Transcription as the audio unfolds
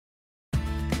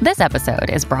This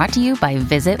episode is brought to you by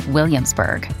Visit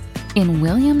Williamsburg. In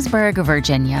Williamsburg,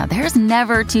 Virginia, there's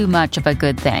never too much of a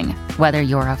good thing. Whether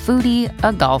you're a foodie,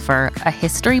 a golfer, a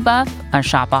history buff, a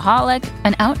shopaholic,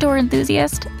 an outdoor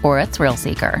enthusiast, or a thrill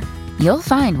seeker, you'll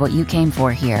find what you came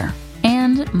for here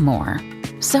and more.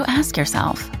 So ask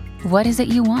yourself, what is it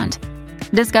you want?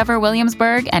 Discover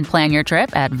Williamsburg and plan your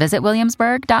trip at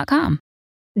visitwilliamsburg.com.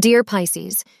 Dear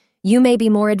Pisces, you may be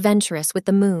more adventurous with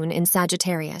the moon in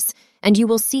Sagittarius, and you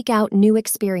will seek out new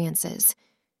experiences.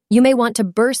 You may want to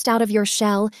burst out of your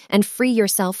shell and free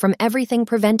yourself from everything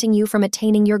preventing you from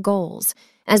attaining your goals,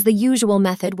 as the usual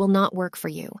method will not work for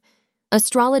you.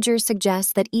 Astrologers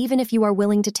suggest that even if you are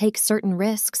willing to take certain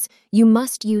risks, you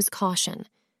must use caution.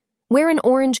 Wear an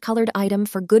orange-colored item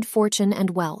for good fortune and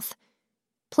wealth.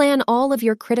 Plan all of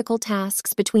your critical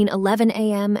tasks between 11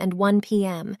 a.m. and 1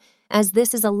 p.m., as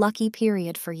this is a lucky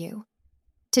period for you.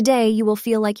 Today, you will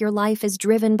feel like your life is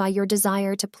driven by your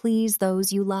desire to please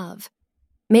those you love.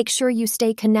 Make sure you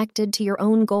stay connected to your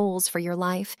own goals for your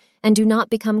life and do not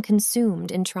become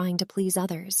consumed in trying to please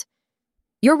others.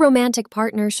 Your romantic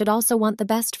partner should also want the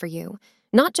best for you,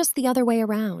 not just the other way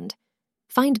around.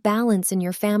 Find balance in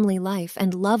your family life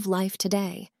and love life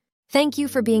today. Thank you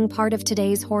for being part of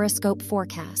today's horoscope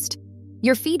forecast.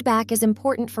 Your feedback is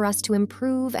important for us to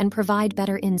improve and provide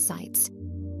better insights.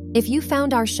 If you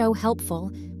found our show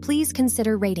helpful, please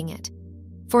consider rating it.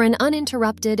 For an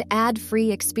uninterrupted,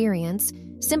 ad-free experience,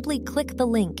 simply click the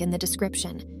link in the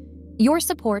description. Your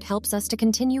support helps us to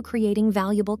continue creating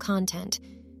valuable content.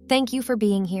 Thank you for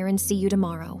being here and see you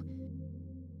tomorrow.